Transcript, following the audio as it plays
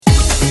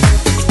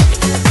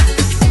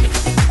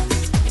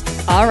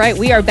All right,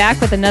 we are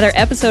back with another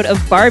episode of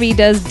Barbie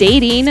Does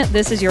Dating.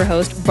 This is your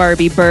host,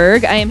 Barbie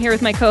Berg. I am here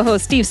with my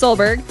co-host, Steve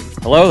Solberg.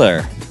 Hello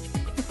there.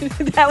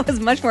 That was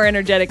much more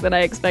energetic than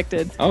I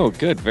expected. Oh,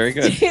 good. Very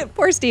good.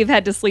 Poor Steve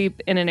had to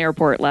sleep in an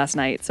airport last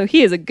night, so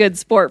he is a good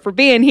sport for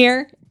being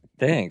here.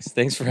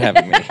 Thanks for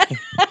having me.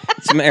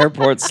 Some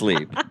airport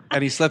sleep.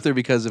 And he slept there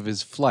because of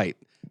his flight,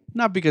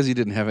 not because he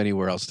didn't have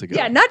anywhere else to go.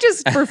 Yeah, not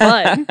just for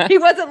fun. He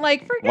wasn't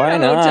like, forget Why a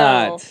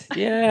hotel. not?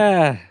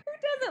 Yeah.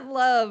 Who doesn't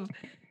love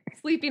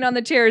sleeping on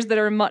the chairs that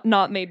are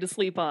not made to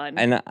sleep on?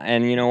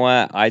 And you know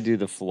what? I do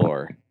the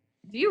floor.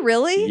 Do you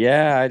really?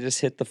 Yeah, I just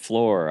hit the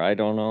floor. I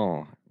don't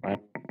know.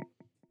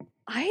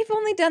 I've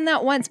only done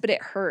that once, but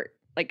it hurt,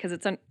 like, because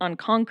it's on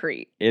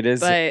concrete. It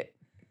is. But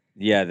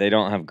yeah, they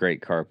don't have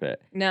great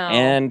carpet. no.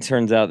 And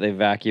turns out they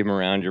vacuum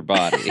around your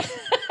body.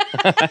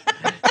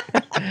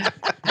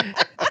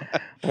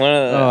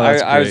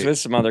 I was with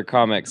some other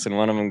comics, and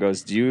one of them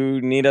goes, "Do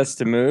you need us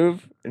to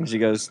move?" And she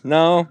goes,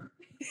 "No."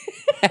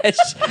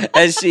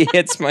 as she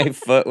hits my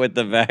foot with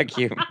the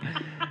vacuum.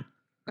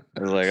 I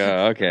was like,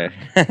 oh, okay.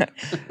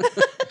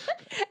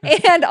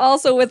 And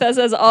also with us,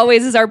 as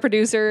always, is our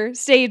producer,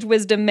 stage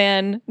wisdom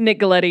man, Nick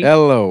Galletti.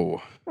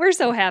 Hello. We're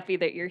so happy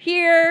that you're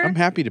here. I'm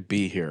happy to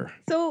be here.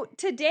 So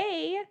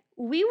today,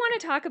 we want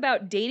to talk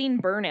about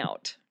dating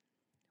burnout.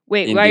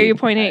 Wait, Indeed. why are you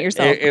pointing at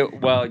yourself?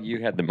 Well,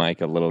 you had the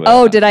mic a little bit.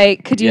 Oh, did I?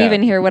 Could you Yeah.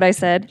 even hear what I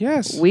said?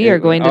 Yes. We are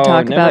going to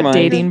talk never about mind.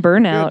 dating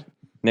burnout.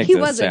 Nick He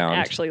does wasn't sound.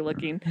 actually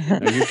looking. No,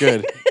 you're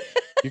good.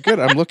 You're good.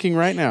 I'm looking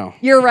right now.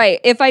 You're right.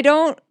 If I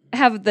don't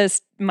have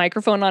this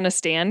microphone on a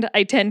stand,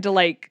 I tend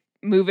to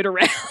move it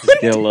around.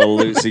 Get a little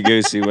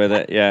loosey-goosey with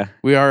it, yeah.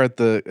 We are at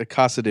the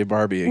Casa de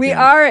Barbie again. We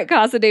are at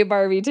Casa de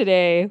Barbie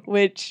today,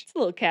 which is a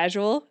little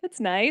casual. It's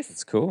nice.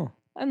 It's cool.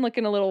 I'm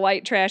looking a little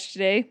white trash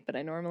today, but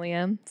I normally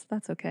am, so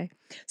that's okay.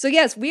 So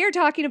yes, we are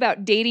talking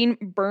about dating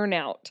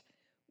burnout,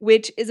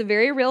 which is a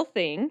very real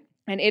thing,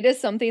 and it is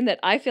something that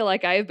I feel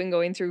like I have been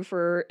going through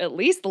for at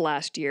least the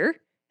last year.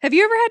 Have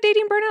you ever had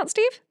dating burnout,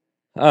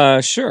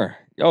 Steve? Sure.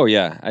 Oh,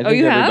 yeah. I think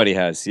you have? everybody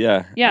has,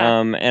 yeah.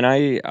 Yeah. And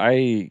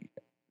I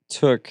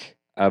took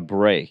a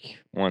break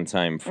one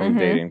time from Mhm.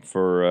 dating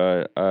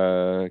for,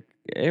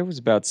 it was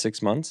about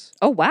 6 months.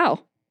 Oh, wow.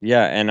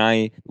 Yeah,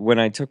 and when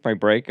I took my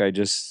break, I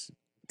just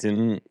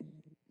didn't.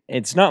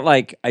 It's not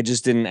like I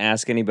just didn't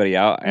ask anybody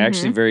out. I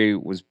actually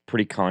was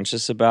pretty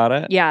conscious about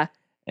it. Yeah.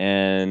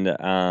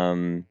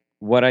 And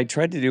what I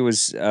tried to do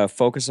was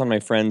focus on my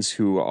friends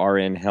who are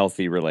in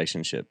healthy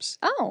relationships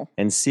Oh.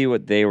 and see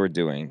what they were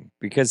doing.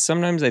 Because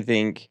sometimes I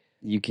think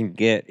you can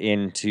get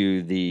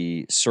into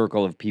the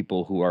circle of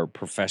people who are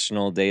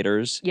professional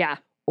daters Yeah.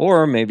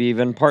 or maybe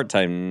even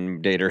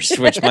part-time daters,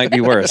 which might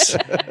be worse.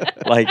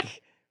 Like,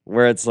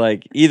 where it's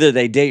like either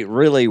they date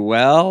really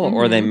well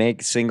or they Mhm.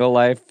 make single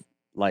life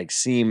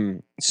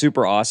seem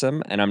super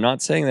awesome. And I'm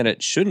not saying that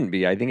it shouldn't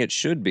be. I think it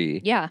should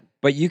be. Yeah.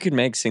 But you can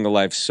make single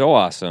life so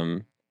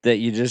awesome that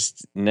you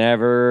just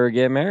never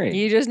get married.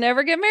 You just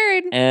never get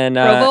married. And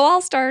Provo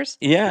All-Stars.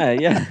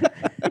 yeah.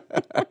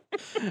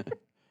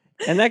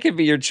 And that could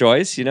be your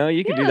choice, you know.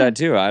 You could do Yeah. that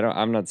too.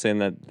 I'm not saying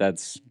that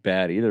that's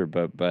bad either,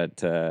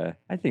 but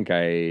I think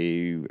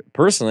I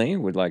personally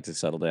would like to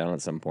settle down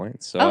at some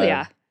point. So Oh,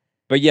 yeah.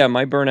 But yeah,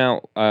 my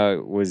burnout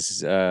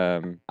was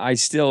I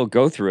still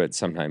go through it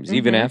sometimes,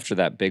 even Mhm. after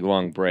that big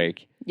long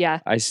break. Yeah.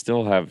 I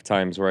still have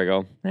times where I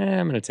go,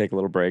 I'm going to take a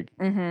little break.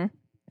 Mm-hmm.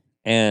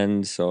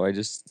 And so I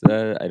just,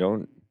 I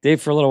don't date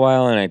for a little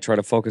while and I try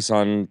to focus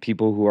on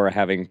people who are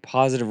having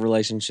positive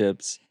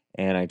relationships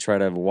and I try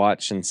to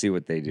watch and see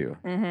what they do.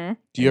 Mm-hmm.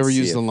 Do you ever and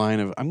use see the if- line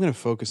of, I'm going to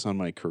focus on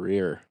my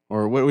career?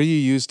 Or what do you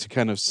use to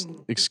kind of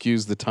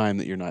excuse the time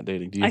that you're not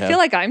dating? Do you I feel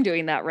like I'm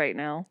doing that right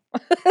now.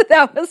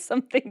 That was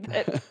something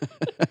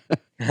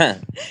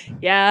that,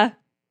 yeah,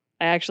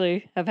 I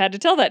actually have had to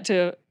tell that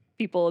to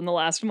people in the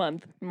last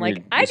month. I'm like,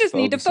 You're I just just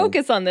need to focusing.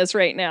 focus on this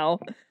right now.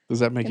 Does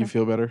that make You you know.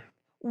 feel better?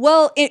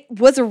 Well, it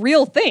was a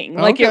real thing.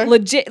 Like Okay. it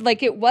legit,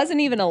 like it wasn't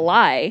even a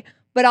lie.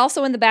 But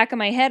also in the back of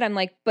my head, I'm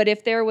like, but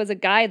if there was a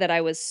guy that I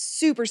was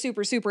super,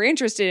 super, super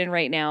interested in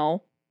right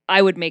now,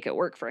 I would make it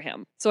work for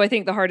him. So I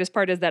think the hardest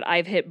part is that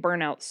I've hit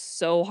burnout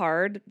so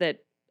hard that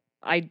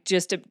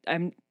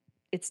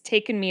it's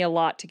taken me a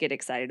lot to get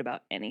excited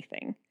about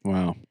anything.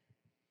 Wow.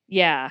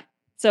 Yeah.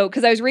 So,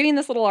 because I was reading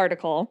this little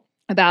article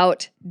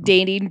about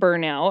dating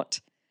burnout,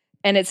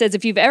 and it says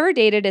if you've ever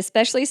dated,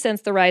 especially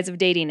since the rise of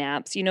dating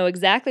apps, you know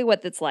exactly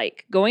what that's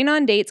like. Going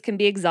on dates can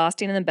be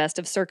exhausting in the best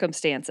of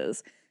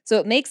circumstances. So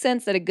it makes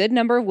sense that a good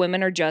number of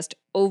women are just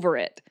over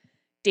it.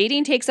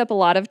 Dating takes up a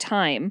lot of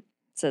time,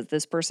 says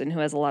this person who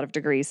has a lot of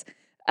degrees.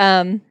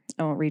 I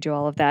won't read you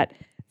all of that. It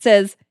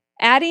says,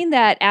 adding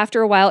that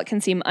after a while it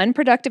can seem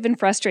unproductive and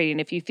frustrating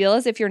if you feel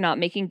as if you're not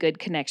making good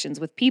connections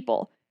with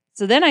people.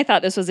 So then I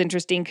thought this was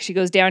interesting because she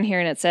goes down here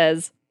and it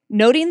says,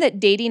 noting that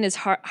dating is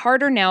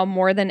harder now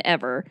more than it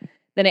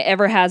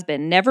ever has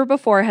been. Never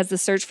before has the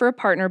search for a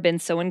partner been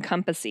so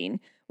encompassing.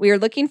 We are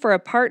looking for a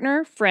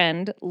partner,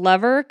 friend,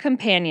 lover,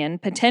 companion,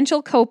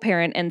 potential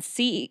co-parent, and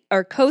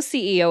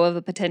co-CEO of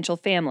a potential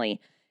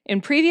family. In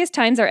previous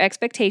times, our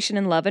expectation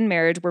in love and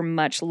marriage were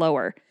much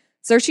lower.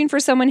 Searching for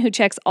someone who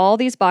checks all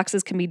these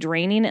boxes can be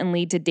draining and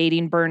lead to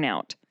dating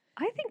burnout.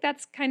 I think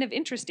that's kind of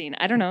interesting.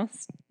 I don't know.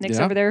 Nick's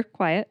Yeah. over there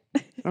quiet.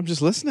 I'm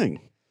just listening.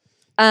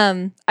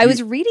 I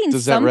was reading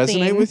Does that something.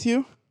 resonate with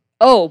you?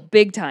 Oh,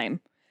 big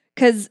time.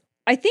 Because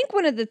I think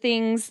one of the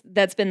things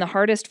that's been the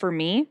hardest for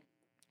me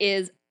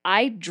is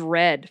I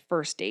dread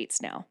first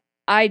dates now.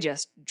 I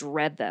just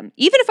dread them.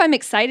 Even if I'm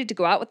excited to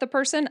go out with the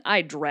person,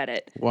 I dread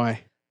it.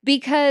 Why?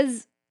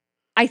 Because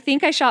I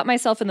think I shot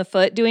myself in the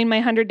foot doing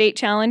my 100-date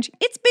challenge.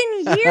 It's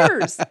been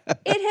years.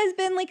 It has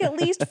been like at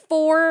least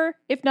 4,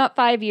 if not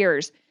 5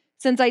 years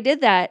since I did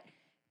that.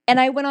 And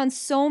I went on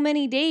so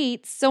many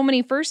dates, so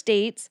many first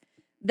dates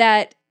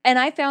and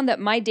I found that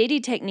my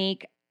dating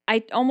technique,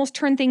 I almost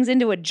turned things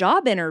into a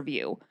job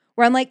interview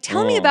where I'm like,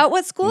 tell me about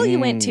what school you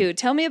went to.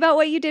 Tell me about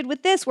what you did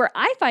with this, where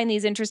I find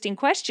these interesting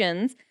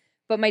questions.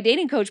 But my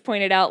dating coach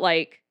pointed out,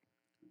 like,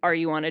 are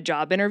you on a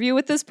job interview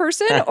with this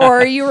person or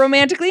are you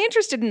romantically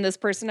interested in this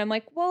person? I'm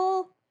like,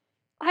 well,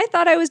 I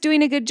thought I was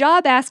doing a good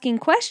job asking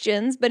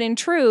questions, but in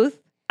truth,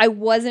 I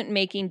wasn't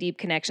making deep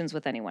connections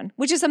with anyone,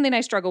 which is something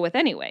I struggle with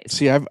anyways.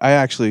 See, I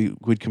actually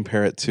would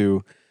compare it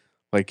to,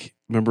 like,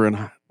 remember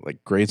in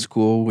like grade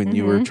school when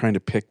you were trying to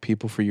pick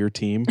people for your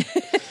team?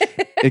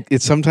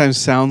 It sometimes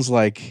sounds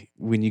like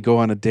when you go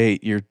on a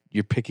date,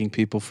 you're picking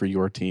people for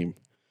your team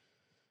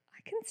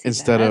I can see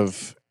instead that.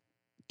 of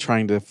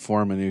trying to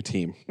form a new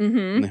team.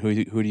 And who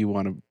do you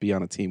want to be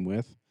on a team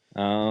with?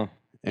 Oh.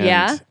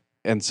 Yeah.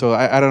 And so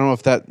I don't know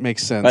if that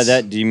makes sense. By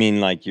that, do you mean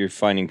like you're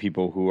finding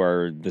people who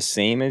are the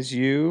same as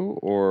you,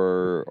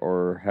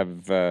 or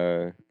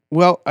have?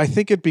 Well, I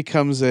think it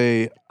becomes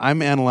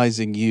I'm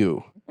analyzing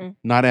you,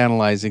 not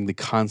analyzing the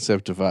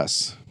concept of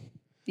us.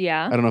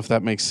 Yeah. I don't know if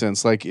that makes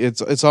sense. Like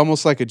it's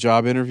almost like a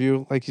job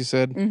interview, like you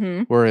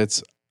said, where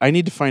it's I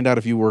need to find out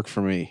if you work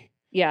for me.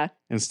 Yeah.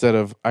 Instead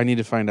of I need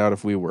to find out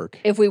if we work.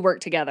 If we work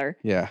together.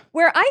 Yeah.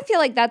 Where I feel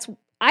like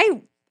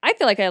I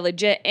feel like I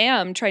legit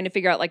am trying to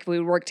figure out like if we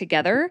would work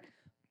together.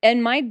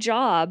 And my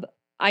job,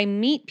 I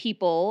meet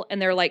people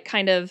and they're like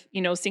kind of,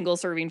 single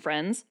serving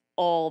friends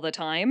all the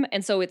time.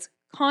 And so it's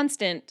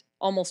constant,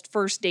 almost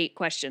first date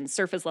questions,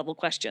 surface level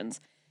questions.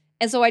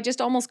 And so I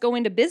just almost go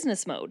into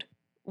business mode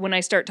when I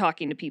start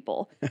talking to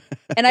people.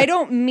 And I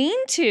don't mean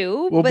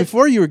to. Well, but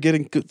before you were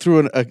getting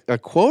through a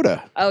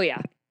quota. Oh,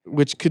 yeah.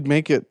 Which could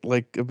make it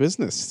like a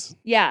business.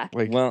 Yeah.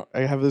 Like, Well,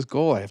 I have this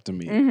goal I have to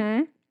meet.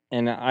 Mm-hmm.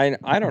 And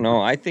I don't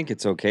know. I think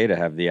it's okay to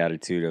have the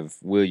attitude of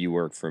will you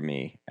work for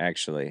me,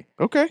 actually.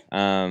 Okay.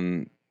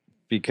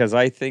 Because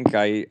I think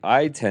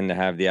I tend to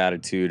have the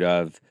attitude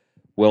of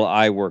will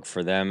I work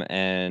for them,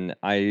 and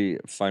I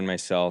find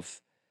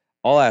myself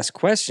I'll ask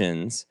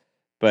questions,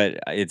 but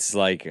it's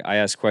like I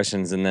ask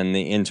questions and then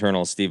the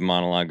internal Steve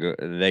monologue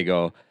they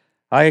go,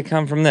 I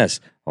come from this.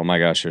 Oh my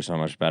gosh, you're so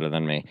much better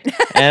than me.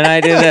 And I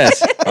do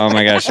this. Oh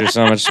my gosh, you're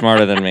so much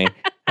smarter than me.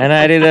 And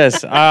I do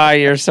this.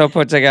 You're so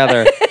put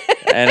together.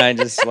 And I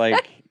just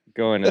like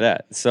go into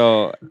that.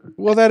 So,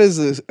 well, that is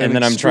and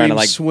then I'm trying to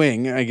like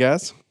swing, I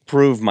guess,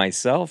 prove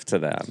myself to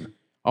them,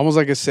 almost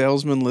like a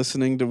salesman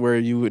listening to where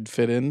you would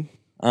fit in,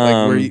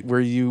 like where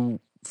you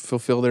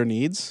fulfill their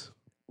needs.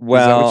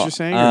 Well, is that what you're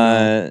saying?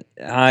 Or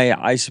no?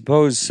 I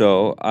suppose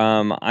so.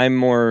 I'm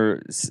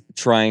more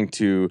trying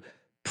to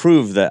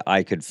prove that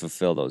I could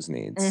fulfill those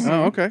needs. Mm-hmm.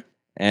 Oh, okay.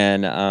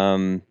 And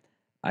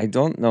I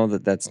don't know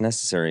that that's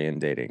necessary in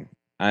dating.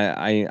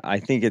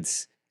 I think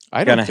it's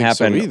I going don't to think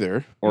so happen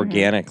either.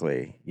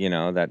 organically,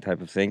 that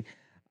type of thing.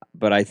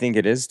 But I think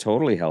it is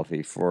totally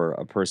healthy for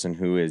a person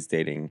who is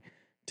dating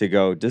to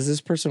go, does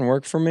this person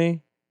work for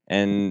me?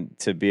 And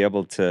to be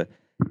able to,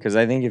 because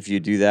I think if you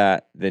do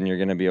that, then you're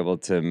going to be able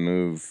to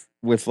move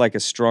with like a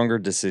stronger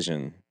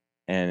decision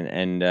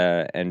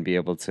and be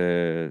able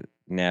to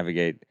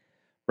navigate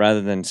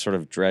rather than sort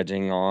of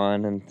dredging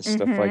on and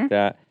stuff like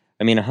that.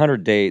 I mean,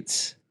 100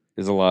 dates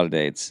is a lot of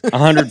dates.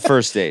 100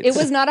 first dates. It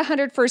was not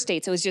 100 first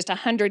dates. It was just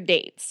 100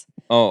 dates.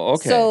 Oh,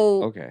 okay.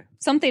 So okay.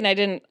 Something I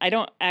don't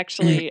know that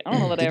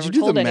I Did ever you do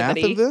told the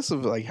anybody. math of this?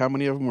 Of like how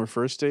many of them were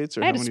first dates,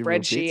 or I had how a many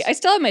spreadsheet. repeats? I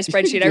still have my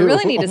spreadsheet. I do?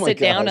 really need to Oh my sit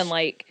down gosh. and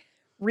like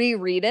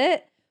reread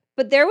it.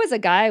 But there was a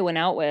guy I went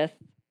out with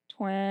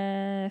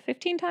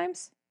 15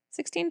 times,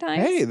 16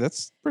 times. Hey,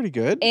 that's pretty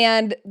good.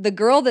 And the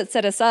girl that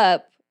set us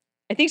up,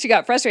 I think she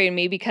got frustrated with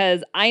me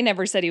because I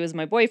never said he was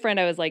my boyfriend.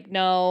 I was like,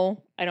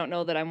 no, I don't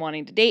know that I'm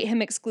wanting to date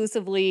him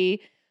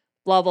exclusively,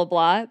 blah, blah,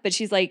 blah. But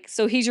she's like,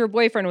 so he's your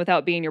boyfriend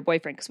without being your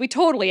boyfriend. Because we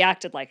totally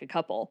acted like a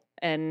couple.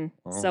 And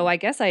so I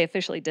guess I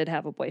officially did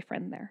have a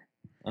boyfriend there.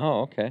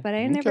 Oh, okay. But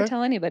I never Okay.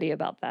 tell anybody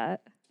about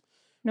that.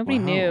 Nobody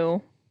Wow.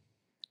 knew.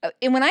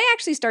 And when I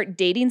actually start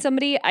dating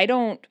somebody, I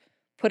don't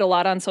put a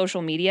lot on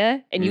social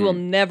media. And you will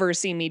never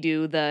see me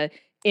do the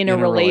in a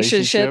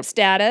relationship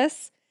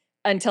status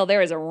until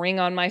there is a ring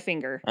on my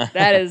finger.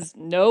 That is,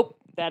 nope.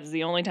 That is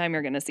the only time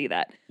you're going to see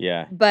that.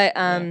 Yeah. But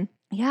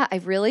yeah, I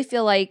really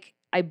feel like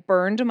I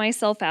burned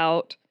myself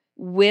out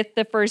with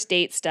the first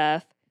date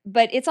stuff.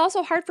 But it's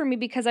also hard for me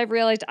because I've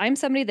realized I'm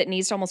somebody that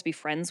needs to almost be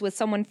friends with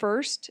someone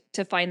first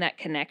to find that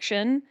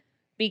connection,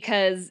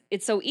 because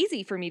it's so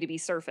easy for me to be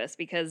surface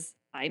because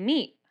I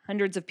meet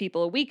hundreds of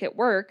people a week at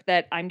work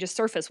that I'm just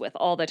surface with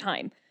all the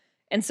time.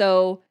 And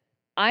so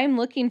I'm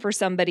looking for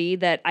somebody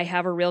that I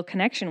have a real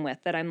connection with,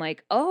 that I'm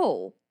like,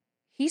 oh,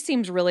 he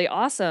seems really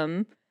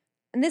awesome.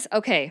 And this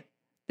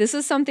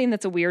is something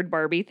that's a weird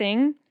Barbie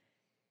thing.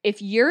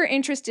 If you're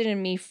interested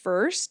in me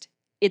first,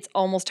 it's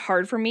almost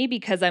hard for me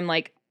because I'm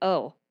like,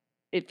 oh,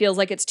 it feels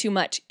like it's too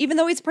much, even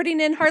though he's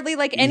putting in hardly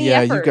like any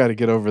effort. Yeah, you got to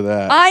get over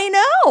that. I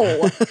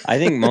know. I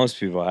think most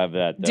people have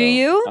that, though. Do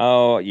you?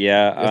 Oh,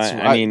 yeah.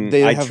 I mean,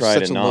 they I have try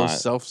such to a low not.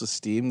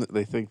 self-esteem that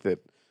they think that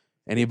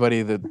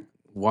anybody that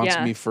wants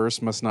Yeah. me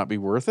first must not be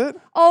worth it.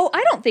 Oh,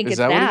 I don't think Is it's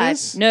that that. what it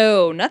is?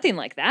 No, nothing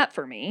like that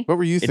for me. What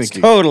were you It's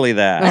thinking? totally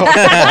that.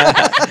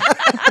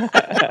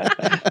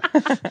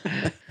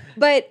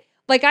 But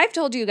like I've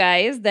told you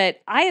guys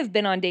that I have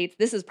been on dates.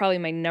 This is probably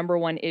my number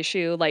one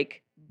issue.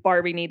 Like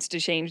Barbie needs to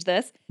change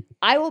this.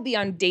 I will be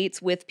on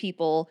dates with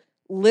people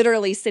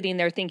literally sitting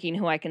there thinking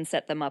who I can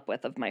set them up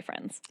with of my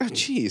friends. Oh,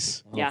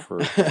 jeez. Yeah. For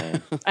a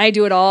time. I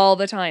do it all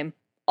the time.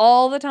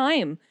 All the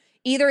time.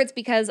 Either it's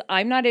because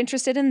I'm not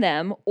interested in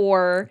them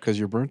or Because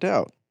you're burnt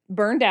out.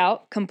 burned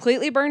out,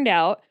 completely burned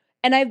out.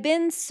 And I've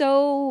been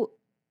so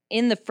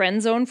in the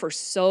friend zone for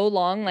so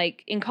long.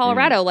 Like in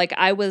Colorado, like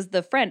I was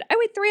the friend. I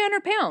weighed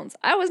 300 pounds.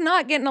 I was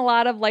not getting a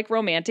lot of like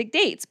romantic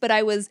dates, but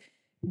I was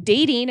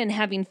dating and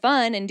having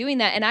fun and doing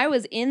that. And I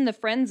was in the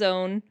friend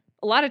zone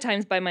a lot of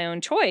times by my own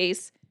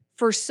choice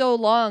for so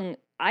long.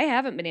 I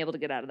haven't been able to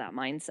get out of that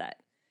mindset.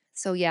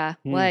 So yeah,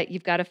 what?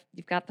 You've got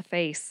the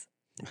face.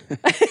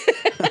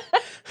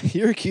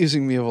 You're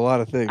accusing me of a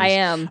lot of things. I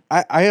am.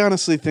 I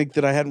honestly think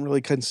that I hadn't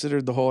really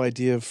considered the whole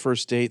idea of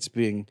first dates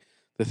being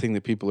the thing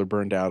that people are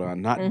burned out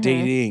on. Not Mhm.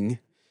 dating,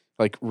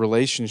 like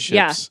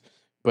relationships,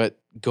 but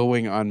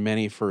going on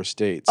many first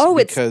dates. Oh,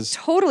 because it's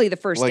totally the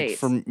first like date.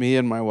 for me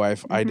and my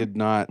wife,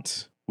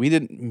 Mhm. we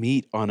didn't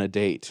meet on a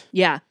date.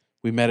 Yeah.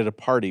 We met at a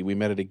party, we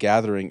met at a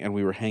gathering, and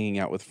we were hanging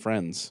out with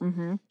friends.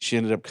 Mm-hmm. She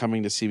ended up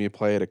coming to see me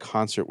play at a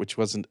concert, which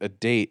wasn't a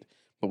date,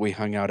 but we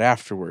hung out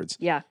afterwards.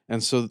 Yeah.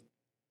 And so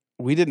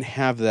we didn't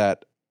have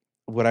that,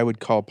 what I would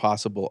call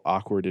possible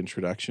awkward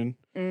introduction.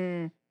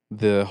 Mm.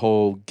 The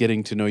whole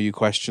getting to know you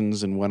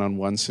questions and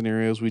one-on-one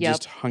scenarios. We Yep.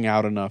 just hung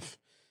out enough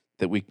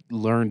that we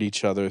learned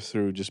each other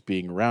through just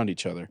being around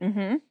each other.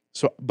 Mm-hmm.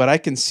 So, but I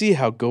can see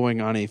how going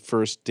on a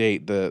first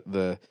date,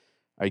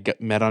 I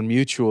got met on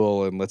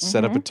Mutual and let's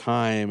set up a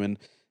time, and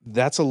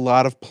that's a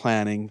lot of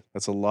planning.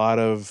 That's a lot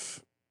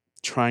of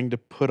trying to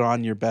put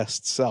on your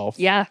best self.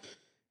 Yeah.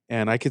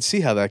 And I could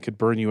see how that could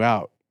burn you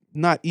out.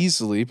 Not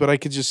easily, but I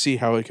could just see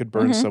how it could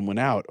burn Mhm. someone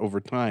out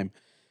over time.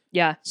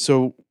 Yeah.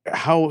 So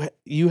how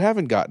you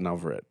haven't gotten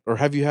over it, or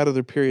have you had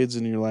other periods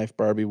in your life,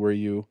 Barbie, where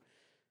you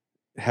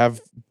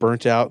have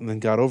burnt out and then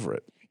got over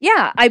it?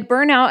 Yeah. I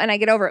burn out and I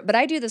get over it. But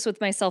I do this with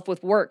myself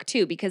with work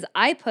too, because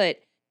I put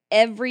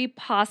every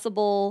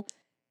possible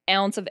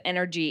ounce of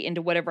energy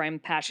into whatever I'm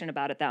passionate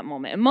about at that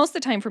moment. And most of the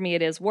time for me,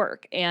 it is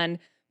work. And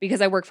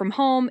because I work from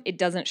home, it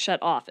doesn't shut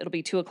off. It'll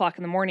be 2:00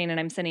 in the morning and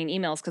I'm sending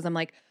emails because I'm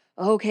like,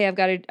 okay,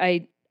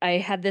 I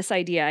had this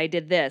idea. I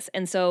did this.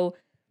 And so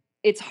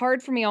it's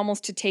hard for me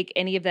almost to take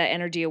any of that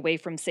energy away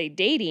from, say,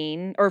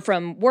 dating or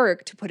from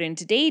work to put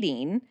into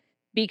dating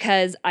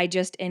because I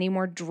just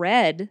anymore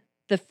dread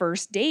the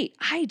first date.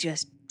 I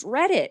just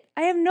dread it.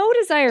 I have no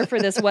desire for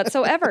this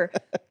whatsoever.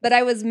 But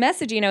I was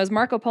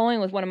Marco Poloing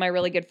with one of my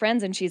really good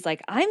friends, and she's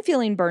like, I'm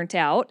feeling burnt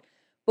out.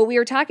 But we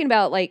were talking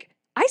about like,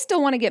 I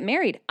still want to get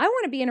married. I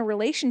want to be in a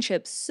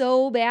relationship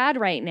so bad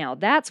right now.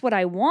 That's what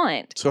I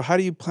want. So how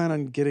do you plan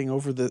on getting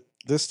over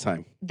this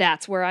time?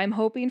 That's where I'm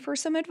hoping for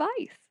some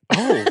advice.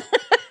 Oh,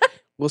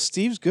 well,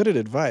 Steve's good at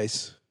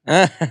advice.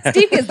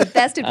 Steve gives the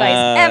best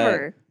advice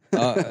ever.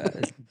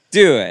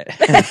 Do it.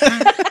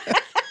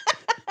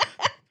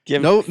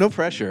 Give No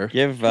pressure.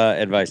 Give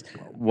advice.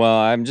 Well,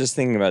 I'm just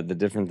thinking about the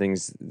different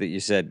things that you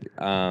said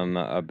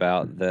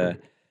about that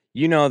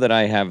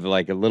I have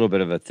like a little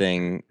bit of a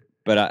thing,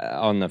 but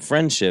on the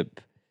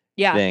friendship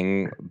Yeah.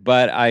 thing,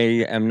 but I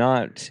am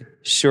not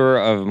sure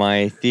of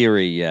my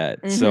theory yet,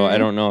 so I Mhm.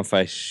 don't know if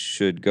I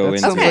should go That into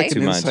sounds Okay. like it too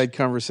an much. inside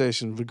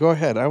conversation, but go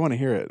ahead. I want to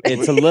hear it.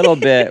 It's a little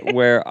bit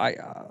where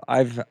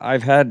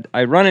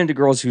I run into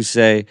girls who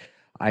say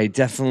I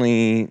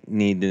definitely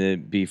need to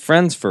be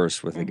friends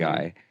first with a Mhm.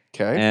 guy.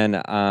 Okay.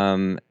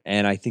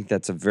 And I think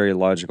that's a very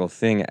logical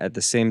thing. At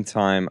the same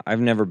time, I've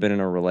never been in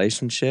a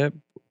relationship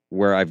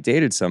where I've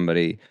dated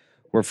somebody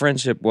where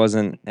friendship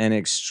wasn't an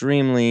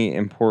extremely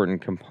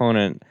important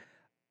component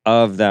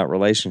of that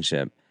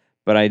relationship,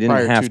 but I didn't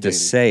Prior to have to dating.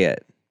 say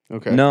it.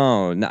 Okay.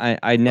 No,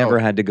 I never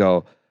Oh. had to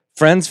go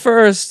friends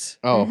first.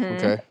 Oh,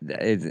 Mhm.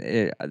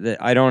 okay.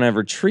 I don't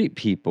ever treat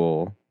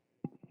people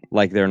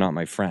like they're not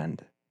my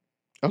friend.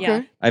 Okay.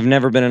 Yeah. I've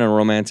never been in a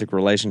romantic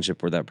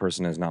relationship where that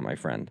person is not my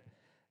friend.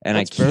 And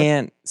That's I fair.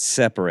 can't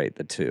separate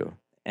the two.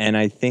 And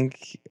I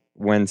think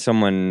when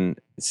someone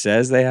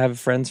says they have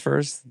friends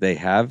first, they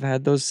have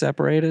had those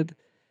separated.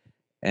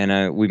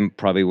 And we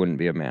probably wouldn't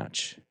be a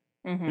match.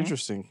 Mhm.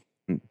 Interesting.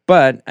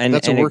 But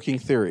That's and a working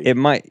theory. It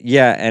might,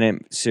 yeah, and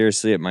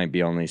it might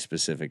be only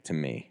specific to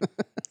me.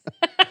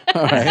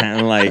 All right.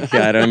 And like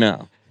I don't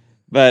know,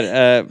 But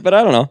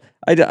I don't know.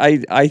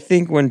 I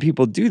think when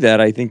people do that,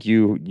 I think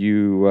you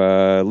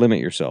limit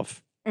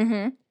yourself.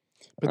 Mm-hmm.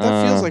 But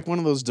that feels Uh, like one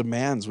of those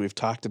demands we've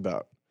talked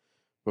about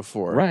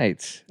before.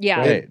 Right. Yeah.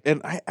 Right.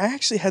 And I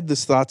actually had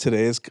this thought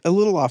today. It's a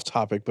little off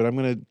topic, but I'm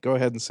going to go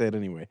ahead and say it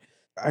anyway.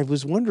 I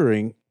was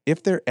wondering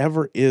if there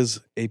ever is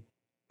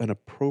an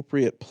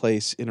appropriate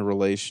place in a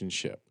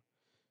relationship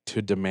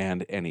to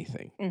demand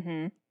anything.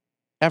 Mm-hmm.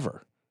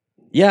 Ever.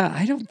 Yeah,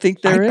 I don't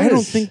think there is. I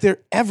don't think there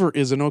ever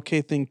is an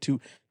okay thing to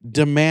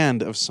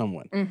demand of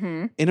someone.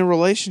 Mm-hmm. In a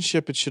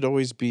relationship, it should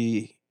always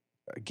be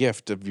a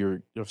gift of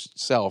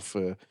yourself,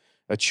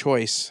 a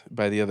choice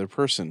by the other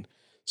person.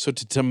 So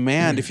to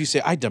demand, if you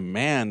say, I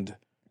demand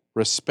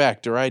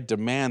respect or I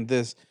demand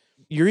this,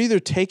 you're either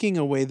taking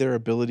away their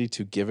ability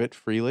to give it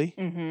freely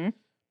Mm-hmm.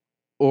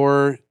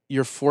 or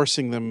you're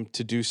forcing them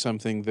to do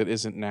something that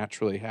isn't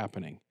naturally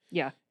happening.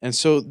 Yeah. And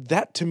so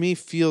that to me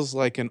feels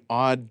like an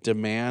odd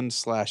demand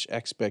 /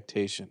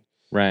 expectation.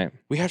 Right.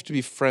 We have to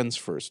be friends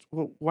first.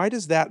 Well, why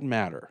does that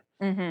matter?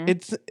 Mm-hmm.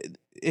 It's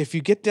if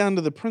you get down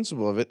to the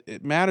principle of it,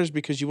 it matters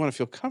because you want to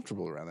feel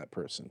comfortable around that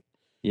person,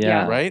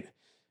 Yeah. right?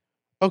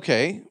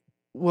 Okay.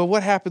 Well,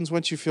 what happens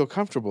once you feel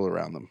comfortable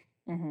around them?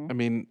 Mm-hmm. I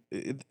mean,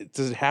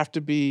 does it have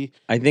to be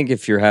I think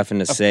if you're having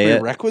to a say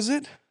it,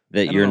 prerequisite?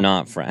 that don't you're know.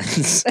 not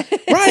friends.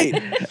 Right.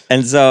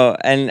 And so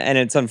and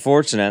it's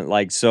unfortunate,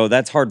 like, so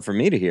that's hard for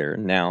me to hear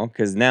now,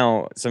 because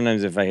now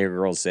sometimes if I hear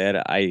girls say it,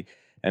 I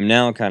am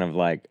now kind of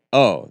like,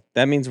 oh,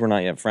 that means we're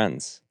not yet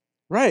friends,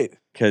 Right.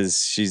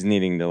 because she's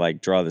needing to like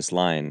draw this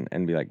line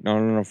and be like,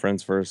 no,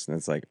 friends first. And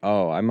it's like,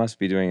 oh, I must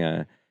be doing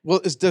a Well,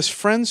 does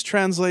friends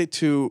translate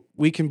to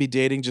we can be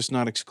dating just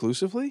not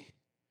exclusively?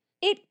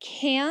 It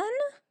can.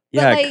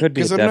 yeah, like- it could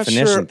be a Because I'm not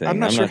definition sure. thing. I'm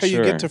not sure how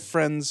you get to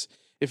friends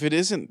if it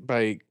isn't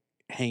by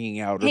hanging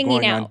out or Hanging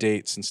going on out.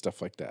 dates and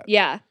stuff like that.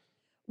 Yeah.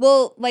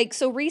 Well, like,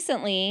 so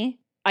recently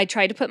I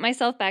tried to put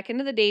myself back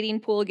into the dating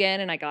pool again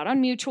and I got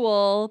on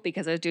Mutual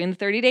because I was doing the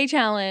 30-day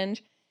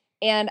challenge.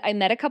 And I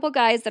met a couple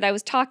guys that I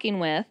was talking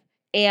with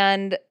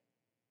and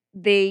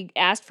they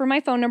asked for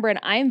my phone number. And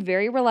I'm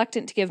very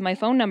reluctant to give my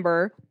phone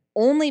number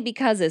only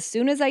because as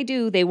soon as I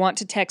do, they want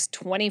to text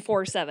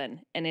 24/7.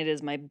 And it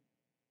is my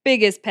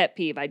biggest pet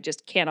peeve. I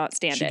just cannot You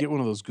stand should it. get one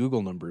of those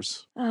Google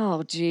numbers.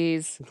 Oh,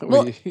 geez. That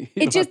Well, way you don't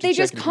it have just to they check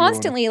just it if you wanna-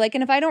 constantly like,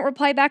 and if I don't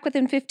reply back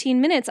within 15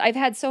 minutes, I've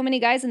had so many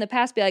guys in the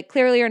past be like,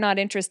 clearly you're not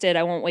interested.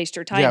 I won't waste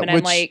your time. Yeah, And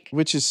I'm like,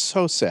 which is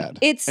so sad.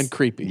 It's- and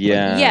creepy.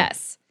 Yeah.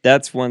 yes,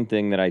 That's one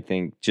thing that I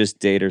think just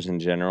daters in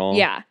general.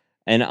 yeah,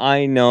 And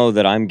I know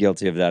that I'm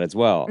guilty of that as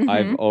well.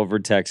 I've Mhm. over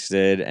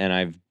texted and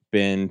I've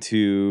been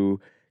too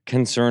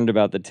concerned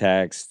about the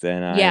text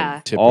and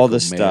Yeah. all the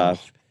Typical male.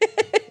 stuff.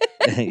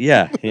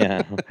 yeah.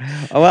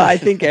 Well, I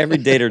think every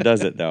dater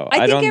does it though. I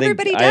think don't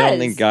everybody I don't does.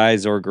 think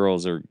guys or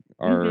girls are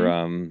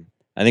Mhm.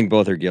 I think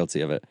both are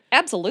guilty of it.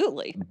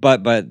 absolutely.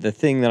 But the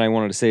thing that I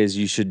wanted to say is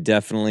you should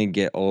definitely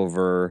get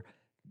over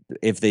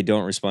if they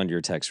don't respond to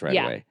your text right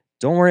Yeah. away.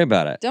 Don't worry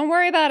about it. Don't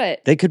worry about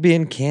it. They could be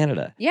in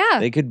Canada. Yeah,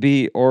 They could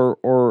be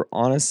or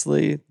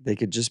honestly, they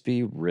could just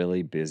be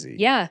really busy.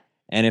 yeah,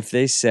 And if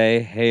they say,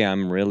 "Hey,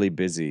 I'm really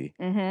busy,"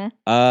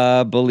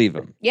 mm-hmm. believe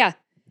them. Yeah.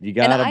 You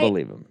gotta I-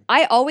 believe them.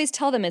 I always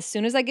tell them as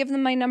soon as I give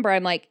them my number,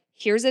 I'm like,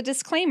 here's a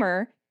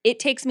disclaimer. It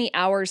takes me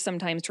hours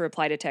sometimes to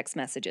reply to text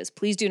messages.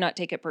 Please do not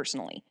take it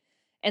personally.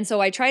 And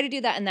so I try to do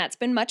that, and that's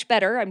been much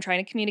better. I'm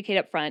trying to communicate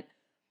up front.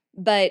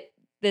 But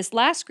this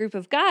last group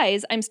of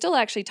guys, I'm still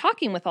actually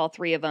talking with all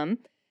three of them,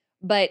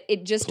 but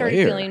it just started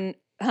Player. feeling,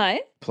 huh?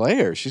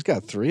 Player. She's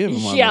got 3 of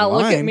them on Yeah, the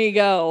look at line. me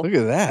go. Look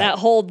at that. That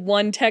whole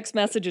one text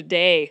message a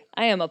day.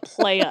 I am a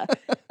playa.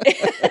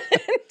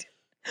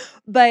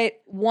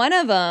 But one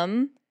of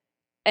them,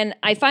 and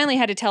I finally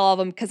had to tell all of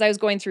them because I was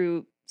going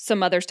through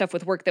some other stuff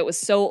with work that was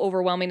so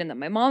overwhelming and that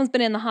my mom's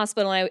been in the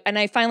hospital. And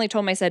I finally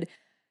told them, I said,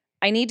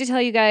 I need to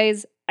tell you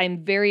guys,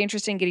 I'm very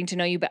interested in getting to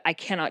know you, but I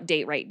cannot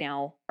date right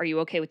now. Are you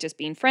okay with just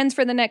being friends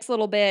for the next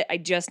little bit? I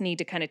just need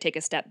to kind of take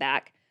a step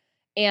back.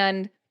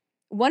 And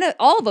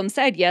all of them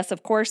said, yes,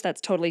 of course,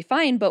 that's totally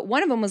fine. But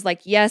one of them was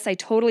like, yes, I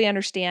totally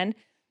understand.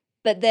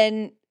 But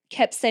then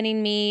kept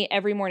sending me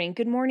every morning,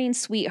 good morning,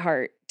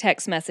 sweetheart,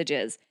 text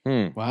messages.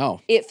 Wow.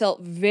 It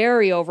felt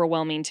very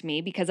overwhelming to me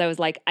because I was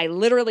like, I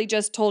literally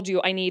just told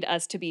you I need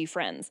us to be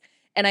friends.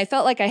 And I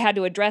felt like I had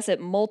to address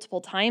it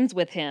multiple times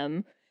with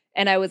him.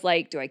 And I was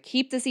like, do I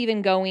keep this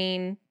even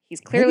going? He's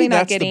clearly Maybe not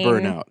that's getting the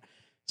burnout.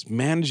 It's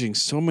managing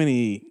so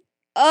many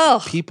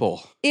Oh,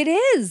 people, it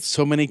is.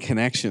 so many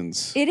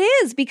connections. It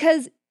is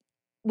because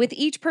with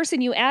each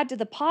person you add to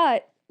the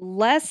pot,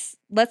 less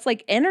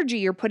like energy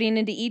you're putting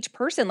into each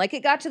person. Like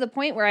it got to the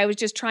point where I was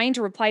just trying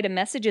to reply to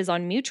messages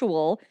on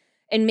Mutual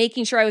and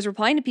making sure I was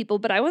replying to people,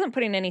 but I wasn't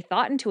putting any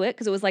thought into it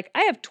because it was like,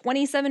 I have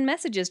 27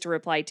 messages to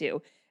reply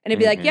to. And it'd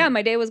be like, yeah,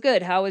 my day was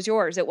good. How was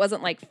yours? It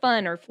wasn't like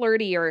fun or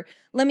flirty or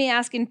let me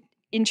ask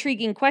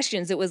intriguing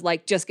questions. It was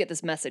like, just get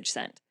this message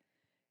sent.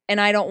 And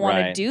I don't want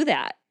Right. to do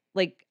that.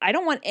 Like, I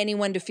don't want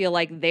anyone to feel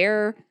like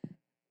they're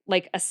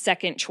like a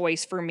second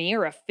choice for me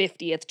or a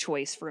 50th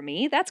choice for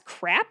me. That's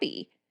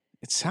crappy.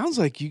 It sounds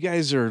like you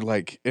guys are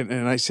like,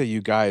 and I say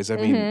you guys, I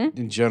mean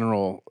in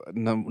general,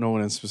 no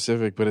one in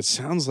specific, but it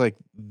sounds like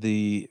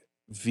the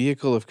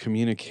vehicle of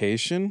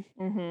communication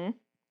Mm-hmm.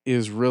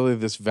 is really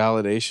this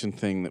validation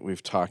thing that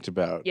we've talked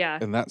about. Yeah.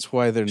 And that's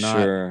why they're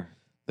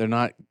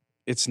not,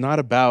 it's not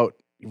about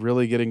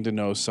really getting to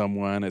know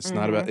someone. It's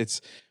not about,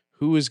 it's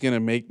who is going to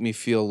make me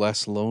feel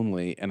less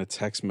lonely, and a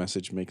text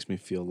message makes me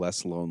feel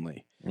less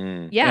lonely.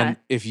 Yeah. And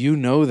if you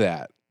know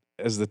that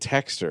as the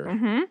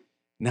texter,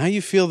 now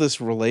you feel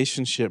this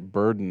relationship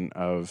burden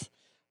of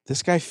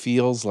this guy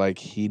feels like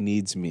he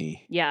needs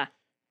me Yeah.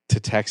 to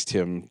text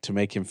him to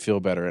make him feel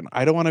better. And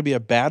I don't want to be a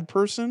bad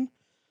person,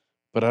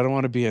 but I don't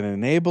want to be an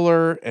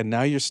enabler. And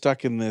now you're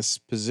stuck in this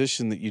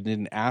position that you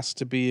didn't ask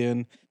to be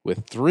in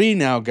with 3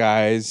 now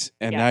guys.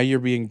 And now you're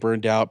being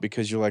burned out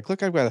because you're like,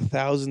 look, I've got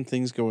 1,000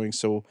 things going.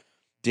 So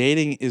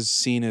dating is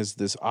seen as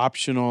this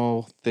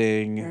optional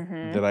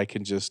thing that I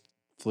can just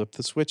flip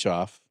the switch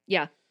off.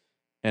 Yeah.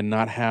 And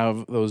not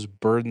have those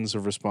burdens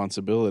of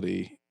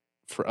responsibility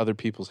for other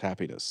people's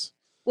happiness.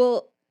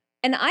 Well,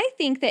 and I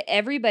think that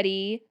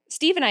everybody,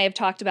 Steve and I have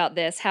talked about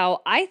this,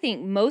 how I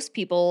think most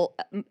people,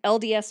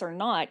 LDS or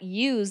not,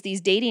 use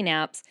these dating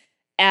apps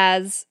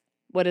as,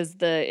 what is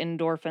the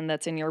endorphin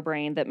that's in your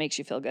brain that makes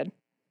you feel good?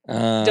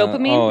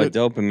 Dopamine? Oh,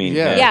 dopamine.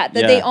 Yeah. Yeah,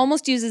 that they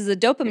almost use as a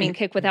dopamine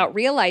kick without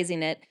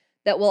realizing it,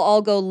 that we'll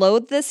all go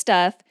load this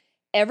stuff.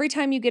 Every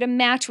time you get a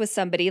match with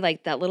somebody,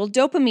 like that little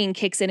dopamine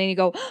kicks in and you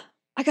go, oh,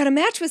 I got a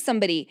match with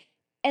somebody.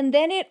 And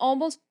then it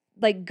almost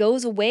like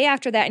goes away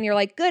after that and you're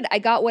like, good, I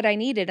got what I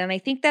needed. And I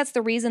think that's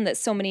the reason that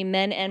so many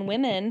men and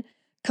women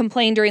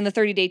complain during the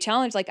 30-day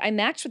challenge. Like, I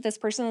matched with this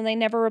person and they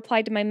never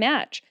replied to my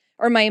match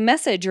or my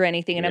message or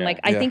anything. And I'm like,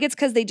 I think it's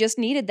because they just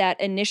needed that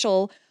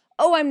initial,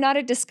 oh, I'm not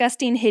a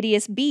disgusting,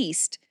 hideous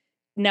beast.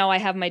 Now I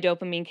have my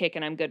dopamine kick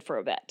and I'm good for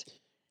a bit.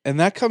 And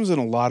that comes in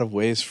a lot of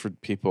ways for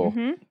people.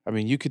 I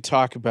mean, you could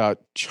talk about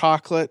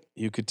chocolate.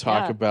 You could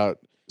talk about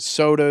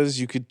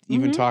sodas. You could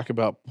even talk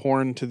about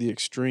porn to the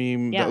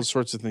extreme, those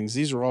sorts of things.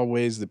 These are all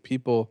ways that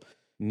people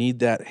need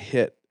that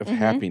hit of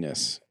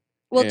happiness.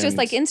 Well, just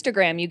like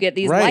Instagram, you get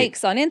these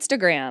likes on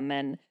Instagram.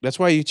 And that's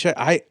why you check.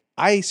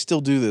 I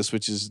still do this,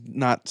 which is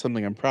not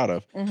something I'm proud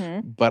of.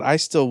 But I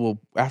still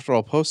will, after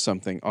I'll post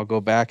something, I'll go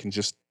back and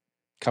just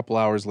a couple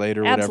hours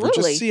later, whatever,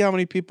 just see how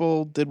many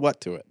people did what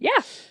to it. Yeah.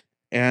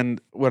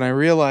 And when I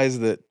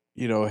realized that,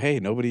 you know, hey,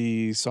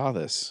 nobody saw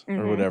this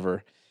or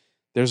whatever,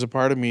 there's a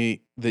part of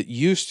me that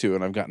used to,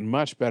 and I've gotten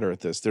much better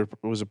at this. There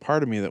was a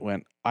part of me that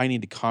went, I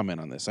need to comment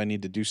on this. I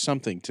need to do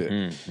something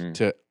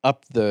to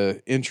up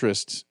the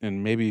interest,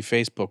 and maybe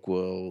Facebook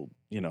will,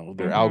 you know,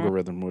 their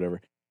algorithm, whatever.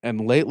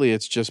 And lately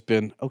it's just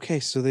been, okay,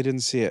 so they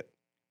didn't see it.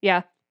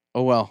 Yeah.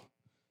 Oh, well,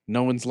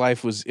 no one's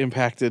life was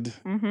impacted,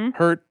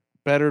 hurt,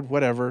 bettered,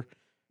 whatever.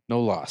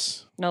 No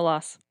loss. No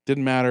loss.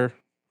 Didn't matter.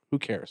 Who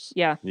cares?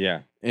 Yeah.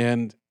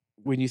 And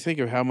when you think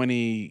of how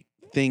many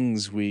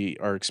things we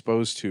are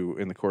exposed to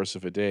in the course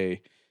of a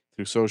day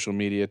through social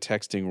media,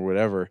 texting, or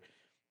whatever,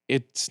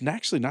 it's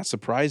actually not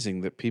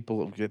surprising that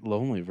people get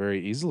lonely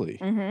very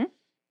easily.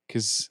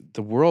 Because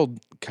the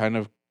world kind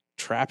of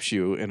traps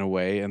you in a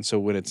way. And so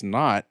when it's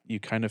not, you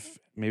kind of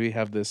maybe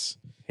have this,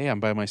 hey, I'm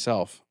by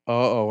myself.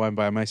 Oh, I'm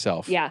by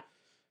myself. Yeah.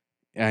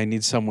 I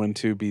need someone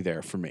to be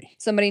there for me.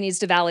 Somebody needs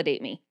to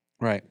validate me.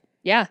 Right.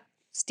 Yeah.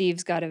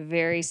 Steve's got a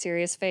very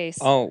serious face.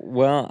 Oh,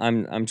 well,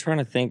 I'm trying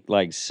to think,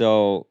 like,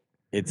 so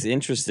it's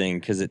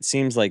interesting because it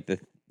seems like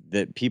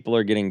that people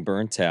are getting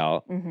burnt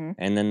out and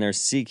then they're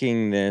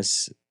seeking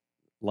this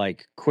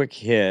like quick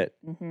hit,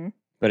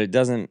 but it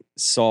doesn't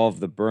solve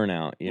the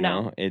burnout, you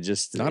know? It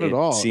just not at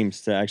all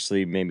seems to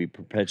actually maybe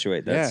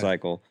perpetuate that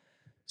cycle.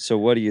 So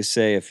what do you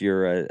say if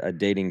you're a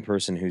dating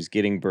person who's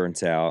getting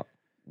burnt out?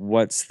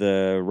 What's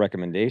the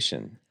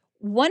recommendation?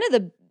 One of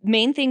the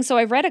main things, so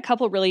I've read a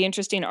couple really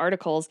interesting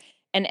articles,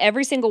 and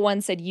every single one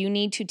said you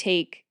need to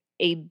take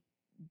a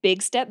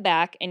big step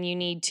back and you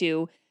need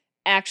to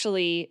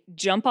actually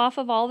jump off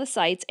of all the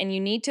sites, and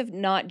you need to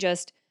not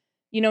just,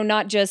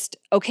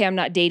 okay, I'm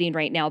not dating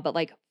right now, but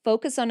like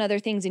focus on other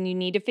things, and you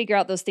need to figure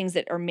out those things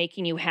that are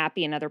making you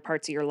happy in other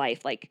parts of your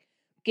life. Like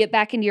get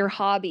back into your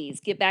hobbies,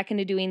 get back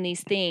into doing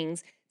these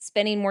things,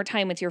 spending more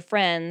time with your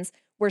friends,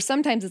 where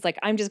sometimes it's like,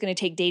 I'm just going to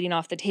take dating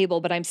off the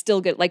table, but I'm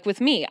still good. Like with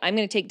me, I'm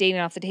going to take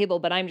dating off the table,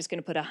 but I'm just going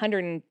to put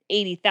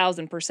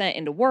 180,000%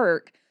 into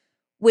work,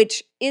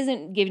 which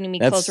isn't getting me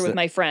closer with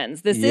my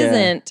friends. This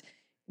isn't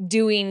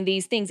doing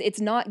these things. It's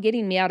not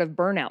getting me out of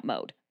burnout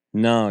mode.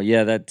 No,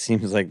 that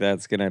seems like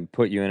that's going to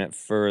put you in it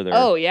further.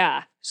 Oh,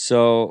 yeah.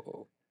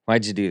 So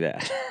why'd you do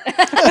that?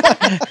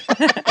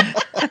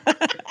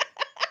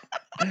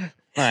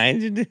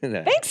 Why'd you do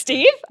that? Thanks,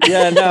 Steve.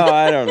 Yeah, no,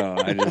 I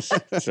don't know.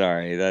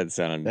 Sorry, that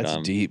sounded dumb. That's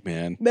deep,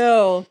 man.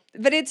 No,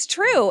 but it's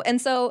true. And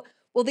so,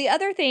 well, the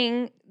other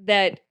thing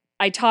that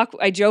I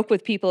joke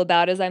with people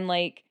about is I'm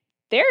like,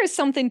 there is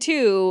something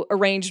to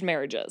arranged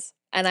marriages.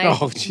 And I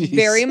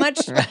very much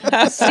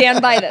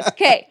stand by this.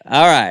 Okay.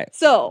 All right.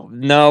 So.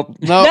 Nope.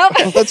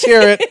 Let's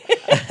hear it.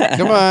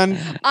 Come on.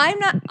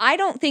 I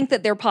don't think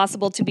that they're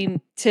possible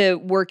to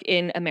work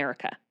in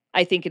America.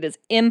 I think it is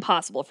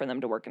impossible for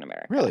them to work in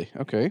America. Really?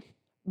 Okay.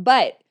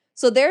 But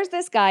so there's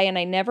this guy, and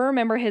I never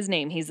remember his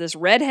name. He's this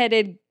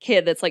redheaded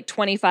kid that's like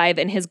 25,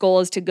 and his goal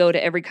is to go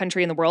to every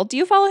country in the world. Do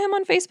you follow him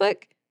on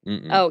Facebook?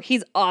 Mm-mm. Oh,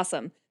 he's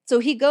awesome. So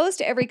he goes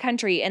to every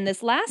country, and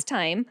this last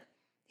time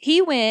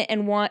he went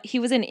and he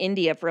was in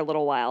India for a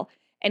little while,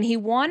 and he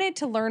wanted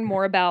to learn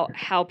more about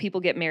how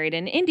people get married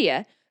in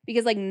India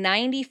because like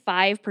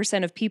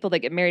 95% of people that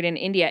get married in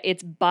India,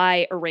 it's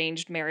by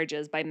arranged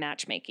marriages, by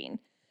matchmaking.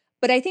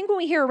 But I think when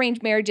we hear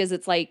arranged marriages,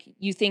 it's like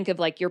you think of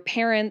like your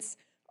parents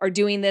are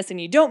doing this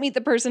and you don't meet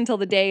the person till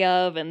the day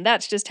of, and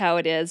that's just how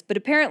it is. But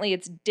apparently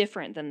it's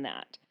different than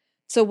that.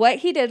 So what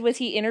he did was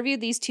he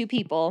interviewed these two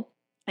people,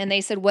 and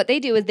they said what they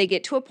do is they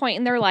get to a point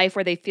in their life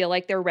where they feel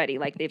like they're ready,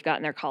 like they've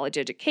gotten their college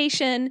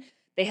education,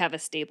 they have a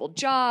stable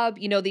job,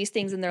 you know, these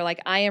things, and they're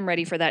like, I am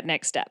ready for that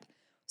next step.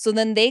 So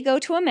then they go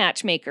to a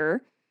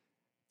matchmaker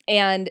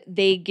and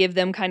they give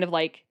them kind of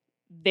like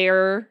they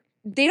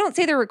don't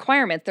say their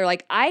requirements. They're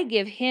like, I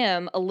give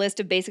him a list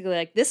of basically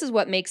like, this is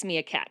what makes me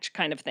a catch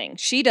kind of thing.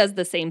 She does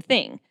the same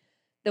thing.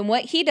 Then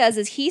what he does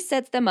is he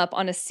sets them up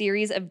on a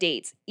series of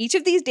dates. Each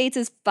of these dates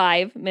is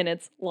 5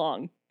 minutes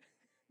long.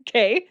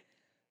 Okay?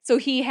 So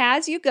he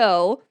has you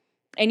go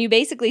and you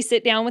basically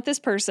sit down with this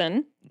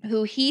person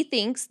who he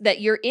thinks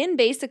that you're in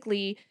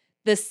basically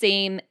the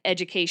same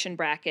education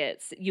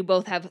brackets. You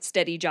both have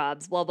steady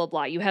jobs, blah, blah,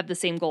 blah. You have the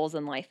same goals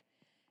in life.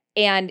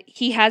 And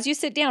he has you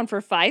sit down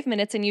for 5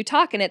 minutes and you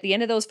talk. And at the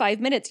end of those 5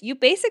 minutes, you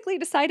basically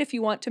decide if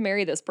you want to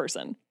marry this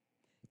person.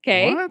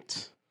 Okay?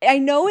 What? I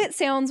know it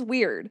sounds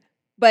weird,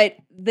 but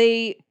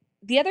the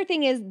other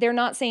thing is they're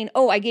not saying,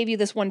 oh, I gave you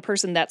this one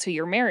person, that's who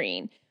you're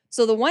marrying.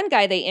 So the one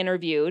guy they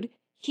interviewed,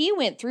 he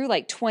went through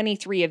like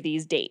 23 of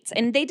these dates.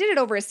 And they did it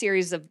over a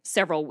series of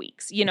several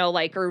weeks, you know,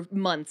 like, or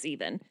months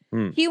even.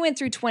 He went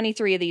through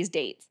 23 of these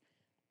dates.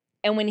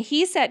 And when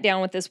he sat down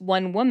with this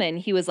one woman,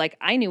 he was like,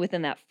 I knew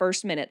within that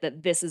first minute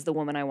that this is the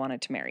woman I wanted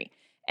to marry.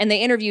 And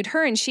they interviewed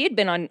her, and she had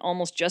been on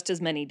almost just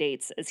as many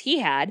dates as he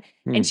had.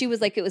 And she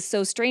was like, it was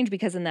so strange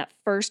because in that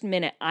first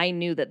minute, I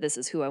knew that this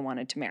is who I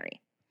wanted to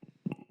marry.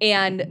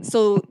 And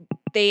so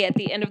they, at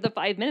the end of the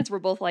 5 minutes, were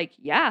both like,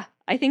 yeah,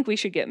 I think we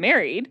should get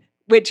married,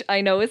 which I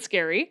know is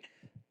scary.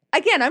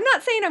 Again, I'm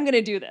not saying I'm going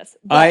to do this.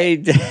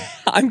 But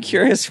I'm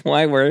curious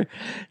why we're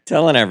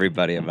telling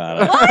everybody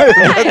about it.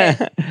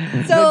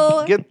 Why?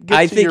 So Get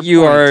I to think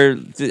your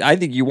point. I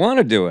think you want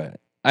to do it.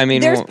 I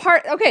mean, there's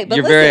okay, but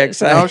you're listen, very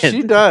excited. No,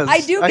 she does. I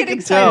do get can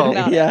excited tell.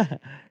 about it. Yeah.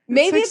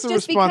 Maybe Takes it's the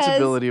just because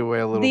responsibility away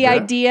a little the bit.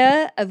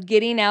 idea of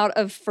getting out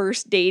of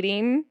first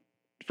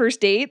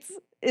dates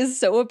is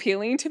so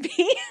appealing to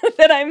me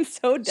that I'm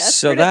so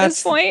desperate at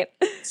this point.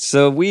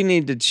 So we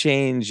need to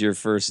change your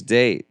first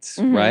dates,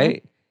 Mhm.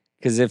 right?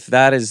 Because if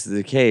that is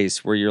the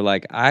case, where you're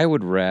like, I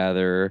would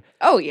rather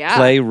Oh yeah.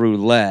 play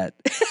roulette.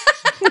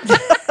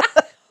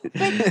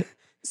 But,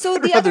 so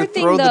the Rather other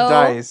thing throw the though,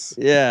 dice.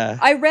 Yeah.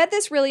 I read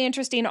this really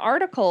interesting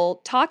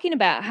article talking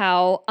about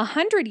how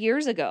 100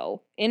 years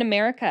ago in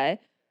America,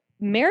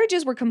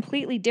 marriages were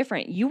completely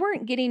different. You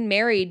weren't getting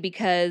married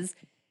because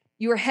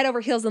you were head over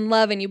heels in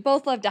love and you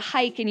both loved to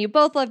hike and you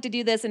both loved to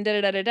do this and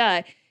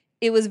da-da-da-da-da.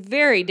 It was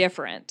very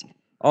different.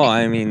 Oh,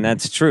 I mean,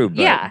 that's true. But,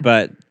 Yeah.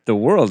 but the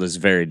world is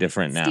very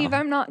different now. Steve,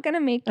 I'm not going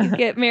to make you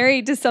get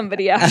married to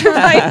somebody after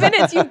 5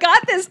 minutes. You've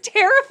got this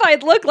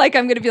terrified look like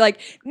I'm going to be like,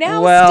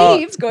 now Well,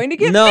 Steve's going to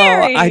get no,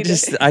 married. I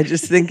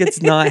just think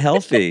it's not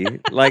healthy.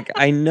 Like,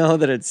 I know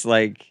that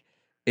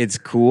it's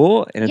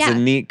cool and it's Yeah. a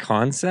neat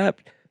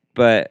concept,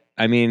 but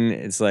I mean,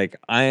 it's like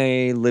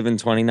I live in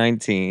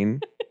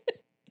 2019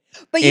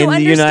 But you in the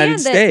understand United that,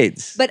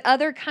 States. But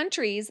other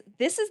countries,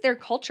 this is their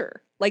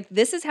culture. Like,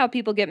 this is how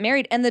people get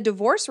married. And the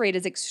divorce rate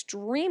is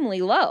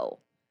extremely low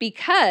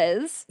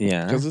because,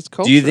 Yeah. Because it's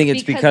culture. Do you think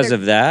it's Because because they're-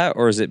 of that,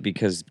 or is it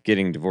because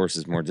getting divorced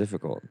is more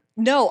difficult?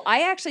 no,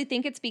 I actually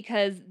think it's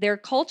because their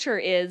culture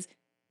is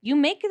you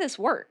make this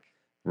work.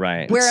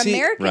 Right. But Where see,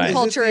 American Right.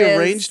 culture is it the is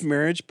arranged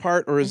marriage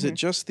part, or is Mhm. it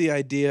just the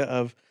idea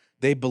of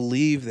they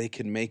believe they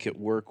can make it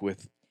work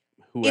with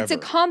whoever? It's a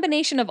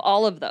combination of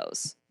all of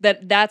those.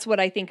 That's what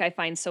I think I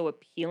find so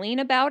appealing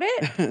about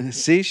it.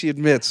 See, she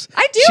admits.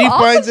 I do. She I'll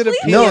finds it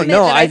completely appealing. admit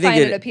No, that I find think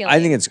it appealing. I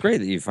think it's great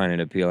that you find it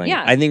appealing.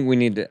 Yeah. I think we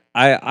need to.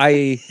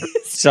 I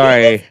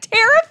sorry.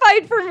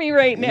 terrified for me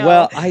right now.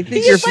 Well, I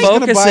think He's you're like- He's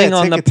gonna buy a focusing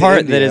on the ticket to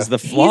part that India. is the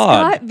he's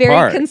flawed got very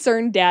part.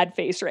 concerned dad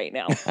face right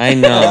now. I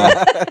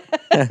know.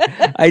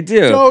 I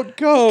do. Don't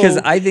go. Because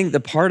I think the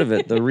part of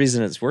it, the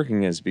reason it's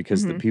working is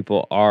because the Mhm.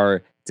 people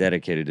are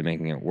dedicated to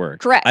making it work.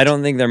 Correct. I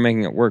don't think they're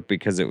making it work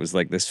because it was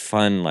like this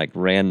fun, like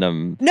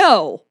random.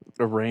 No,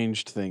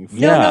 arranged thing.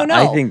 No, no.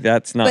 I think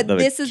that's not but the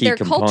this is key their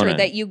component. culture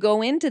that you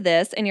go into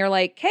this and you're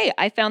like, hey,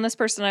 I found this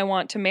person I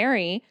want to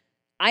marry.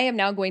 I am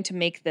now going to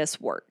make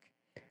this work.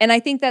 And I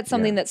think that's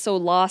something Yeah. that's so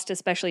lost,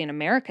 especially in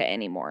America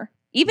anymore.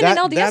 Even that,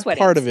 in LDS that weddings.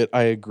 part of it,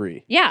 I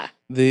agree. Yeah.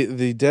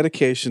 The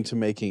dedication to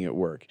making it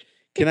work.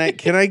 Can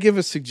I give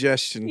a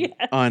suggestion Yes.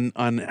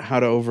 on how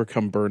to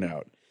overcome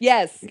burnout?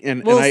 Yes.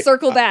 And We'll I,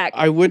 circle back.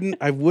 I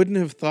wouldn't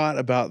have thought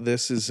about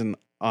this as an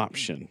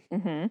option,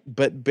 hmm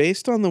but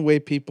based on the way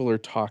people are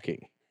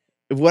talking,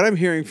 what I'm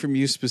hearing from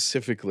you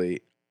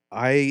specifically,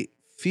 I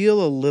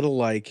feel a little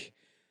like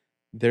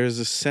there's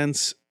a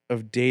sense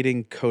of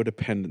dating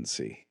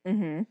codependency.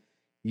 Mm-hmm.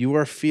 You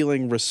are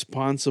feeling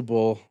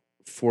responsible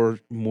for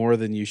more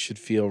than you should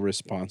feel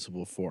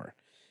responsible for.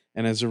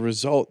 And as a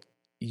result,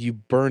 you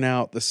burn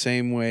out the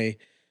same way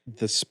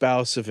the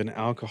spouse of an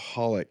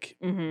alcoholic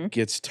Mm-hmm.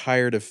 gets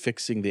tired of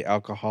fixing the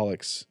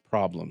alcoholic's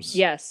problems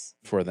Yes.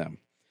 for them.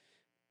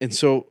 And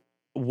so,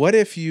 what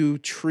if you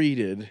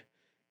treated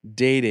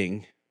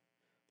dating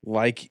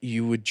like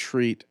you would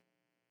treat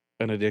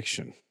an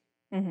addiction?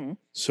 Mm-hmm.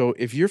 So,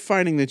 if you're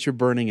finding that you're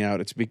burning out,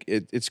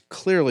 it's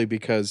clearly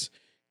because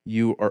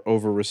you are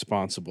over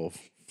responsible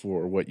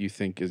for what you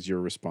think is your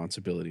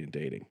responsibility in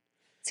dating.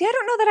 See, I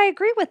don't know that I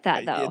agree with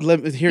that though.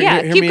 Hear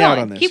keep me out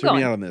going, on this. keep Hear me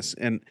going. out on this.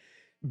 And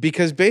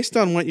because based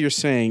on what you're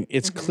saying,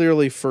 it's Mhm.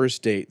 clearly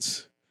first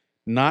dates,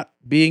 not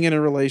being in a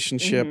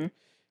relationship, Mhm.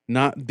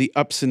 not the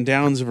ups and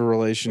downs of a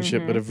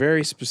relationship, but Mhm. a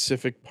very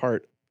specific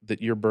part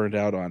that you're burned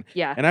out on.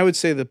 Yeah. And I would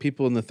say the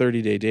people in the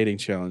 30-day dating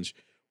challenge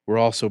were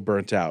also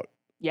burnt out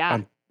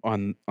Yeah.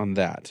 on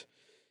that.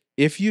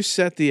 If you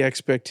set the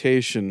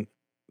expectation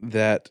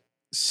that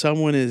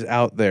someone is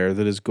out there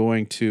that is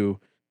going to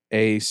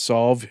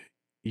solve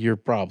your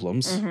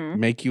problems, Mhm.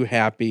 make you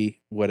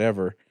happy,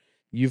 whatever,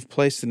 you've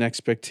placed an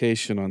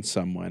expectation on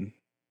someone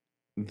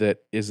that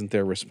isn't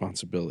their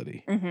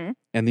responsibility. Mm-hmm.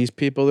 And these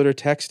people that are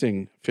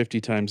texting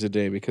 50 times a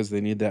day because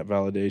they need that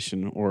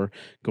validation, or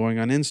going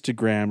on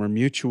Instagram or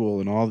Mutual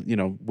and all,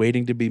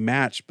 waiting to be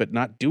matched but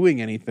not doing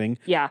anything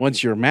Yeah.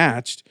 once you're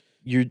matched,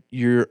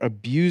 you're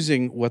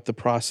abusing what the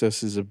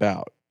process is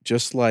about.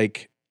 Just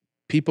like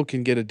people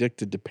can get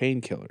addicted to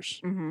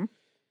painkillers. Mm-hmm.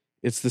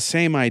 It's the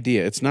same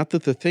idea. It's not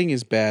that the thing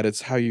is bad,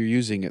 it's how you're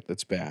using it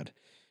that's bad.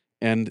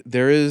 And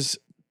there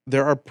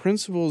are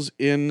principles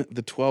in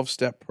the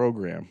 12-step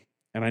program.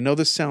 And I know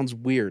this sounds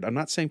weird. I'm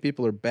not saying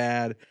people are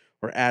bad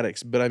or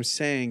addicts, but I'm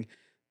saying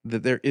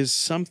that there is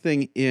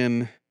something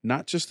in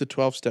not just the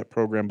 12-step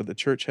program, but the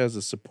church has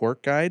a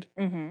support guide.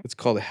 Mm-hmm. It's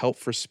called Help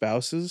for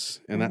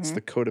Spouses, and that's Mhm.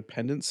 the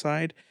codependent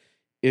side.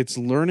 It's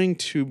learning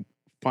to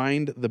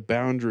find the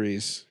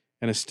boundaries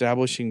and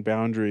establishing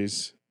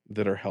boundaries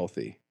that are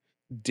healthy.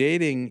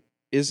 Dating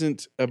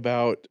isn't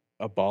about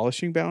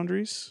abolishing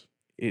boundaries.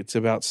 It's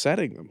about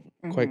setting them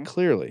quite Mhm.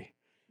 clearly.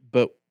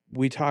 But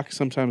we talk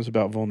sometimes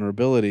about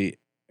vulnerability,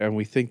 and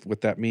we think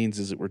what that means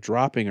is that we're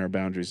dropping our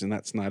boundaries, and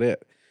that's not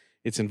it.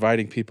 It's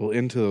inviting people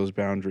into those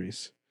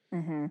boundaries.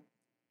 Mm-hmm.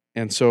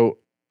 And so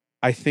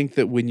I think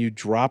that when you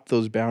drop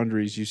those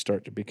boundaries, you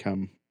start to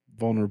become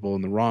vulnerable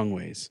in the wrong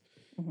ways.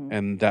 Mm-hmm.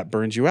 And that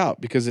burns you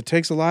out because it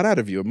takes a lot out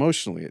of you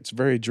emotionally. It's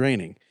very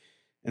draining.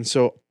 And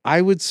so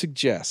I would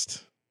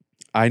suggest,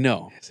 I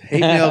know,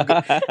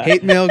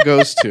 hate mail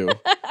goes to,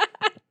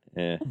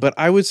 Yeah. but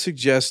I would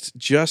suggest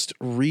just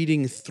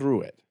reading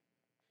through it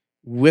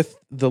with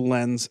the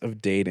lens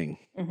of dating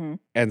Mm-hmm.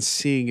 and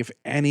seeing if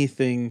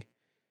anything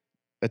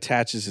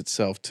attaches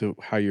itself to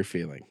how you're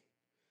feeling.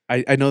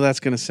 I know that's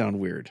going to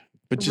sound weird,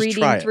 but just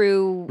try it.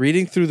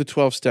 Reading through the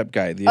 12-step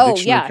guide, the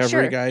addiction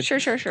recovery guide.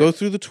 Sure. Go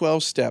through the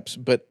 12 steps,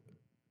 but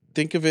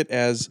think of it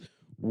as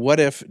what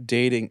if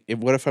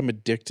I'm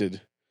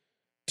addicted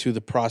to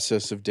the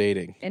process of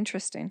dating?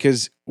 Interesting.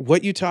 Because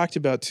what you talked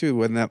about too,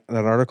 when that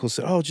article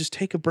said, oh, just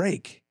take a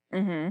break,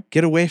 Mm-hmm.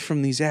 get away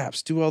from these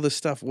apps, do all this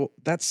stuff. Well,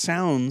 that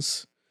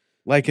sounds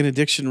like an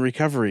addiction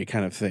recovery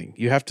kind of thing.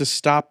 You have to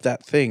stop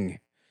that thing,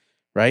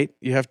 right?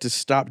 You have to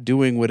stop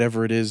doing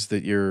whatever it is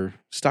that you're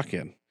stuck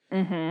in.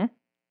 Mm-hmm.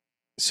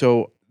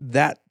 So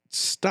that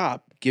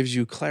stop gives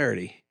you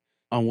clarity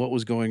on what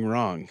was going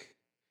wrong.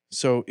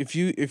 So if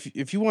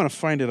you want to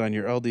find it on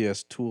your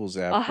LDS Tools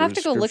app, I'll have or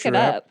to go look Scripture it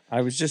app, up.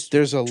 I was just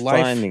there's a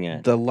finding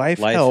it. the life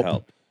Life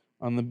help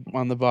on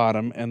the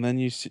bottom, and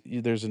then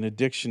there's an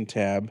addiction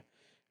tab,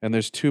 and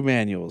there's two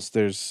manuals.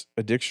 There's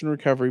addiction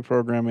recovery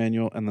program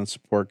manual and then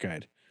support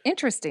guide.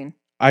 Interesting.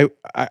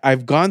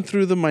 I've gone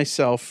through them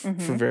myself for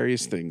Mhm.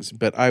 various things,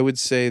 but I would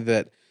say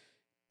that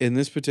in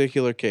this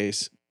particular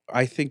case,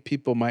 I think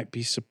people might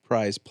be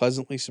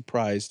pleasantly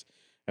surprised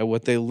at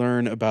what they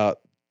learn about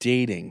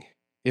dating.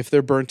 If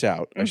they're burnt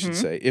out, I should Mhm.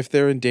 say, if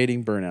they're in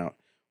dating burnout,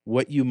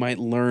 what you might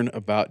learn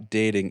about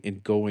dating in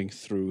going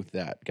through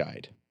that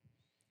guide.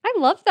 I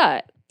love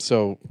that.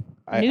 So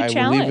I New will leave it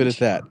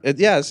challenge. at that.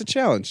 Yeah, it's a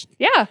challenge.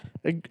 Yeah,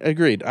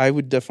 Agreed. I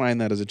would define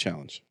that as a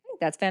challenge. I think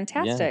that's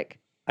fantastic.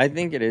 I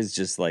think it is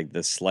just like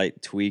the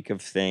slight tweak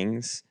of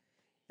things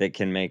that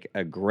can make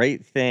a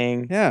great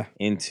thing Yeah,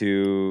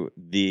 into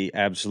the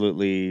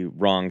absolutely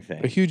wrong a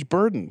thing. huge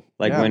burden.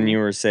 Like Yeah. when you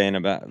were saying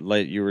about,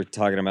 like you were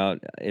talking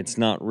about, it's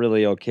not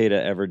really okay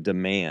to ever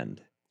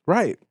demand.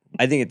 Right.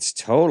 I think it's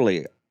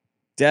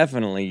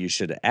definitely you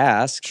should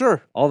ask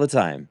Sure. all the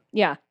time.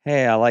 Yeah.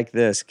 Hey, I like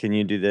this. Can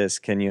you do this?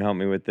 Can you help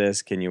me with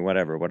this? Can you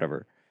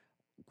whatever?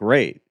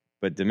 Great.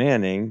 But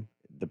demanding,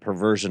 the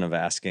perversion of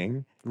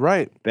asking,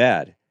 Right.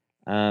 bad.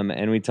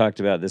 And we talked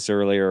about this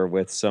earlier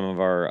with some of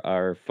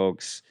our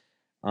folks,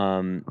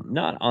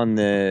 not on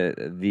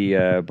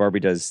the Barbie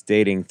Does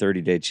Dating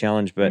 30-day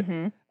challenge, but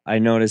Mhm. I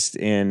noticed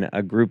in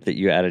a group that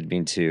you added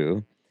me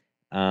to,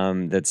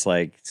 that's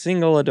like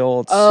single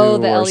adults. Oh,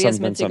 who the are LES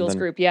something, Mid Singles something.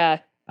 group. Yeah.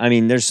 I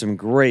mean, there's some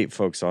great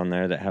folks on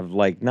there that have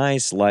like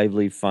nice,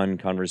 lively, fun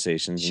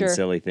conversations Sure. and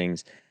silly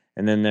things.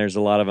 And then there's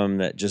a lot of them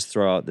that just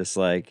throw out this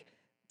like,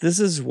 this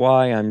is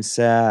why I'm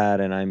sad,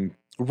 and I'm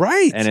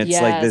Right. and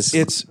it's like this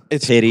it's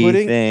pity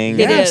putting, thing.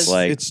 It Yes, is.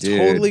 Like, it's dude.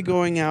 totally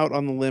going out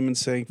on the limb and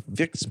saying,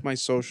 fix my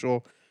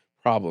social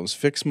problems,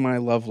 fix my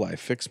love life,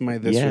 fix my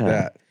this or Yeah.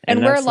 that. And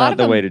And where a that's lot not of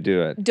the way them to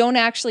do it. don't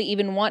actually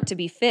even want to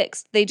be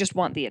fixed. They just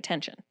want the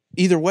attention.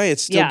 Either way,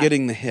 it's still Yeah.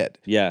 getting the hit.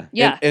 Yeah.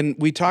 Yeah. And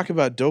we talk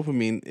about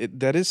dopamine.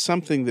 That is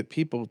something that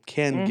people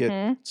can get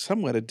Mhm.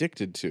 somewhat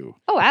addicted to.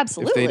 Oh,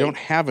 absolutely. If they don't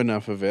have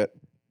enough of it,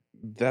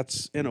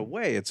 that's in a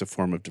way it's a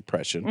form of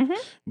depression. Mhm.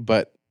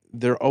 But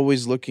they're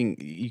always looking.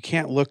 You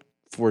can't look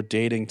for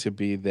dating to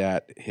be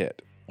that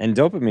hit. And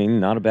dopamine,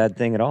 not a bad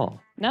thing at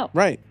all. No.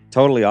 Right.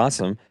 Totally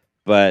awesome.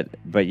 But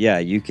yeah,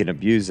 you can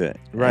abuse it.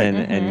 Right.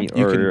 And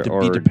You can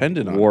be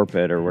dependent on it. warp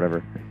it or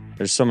whatever.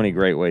 There's so many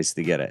great ways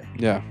to get it.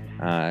 Yeah.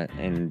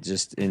 And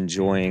just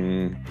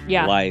enjoying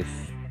Yeah.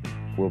 life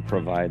will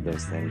provide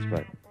those things.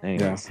 But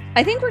anyways.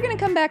 I think we're going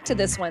to come back to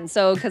this one.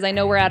 So, because I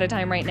know we're out of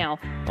time right now.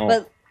 Oh.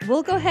 But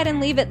we'll go ahead and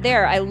leave it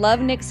there. I love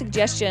Nick's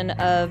suggestion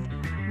of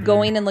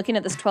going and looking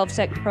at this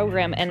 12-step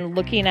program and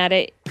looking at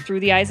it through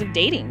the eyes of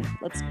dating.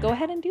 Let's go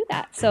ahead and do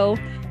that. So,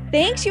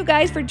 thanks you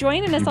guys for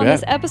joining us You on bet.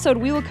 this episode.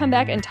 We will come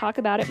back and talk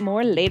about it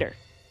more later.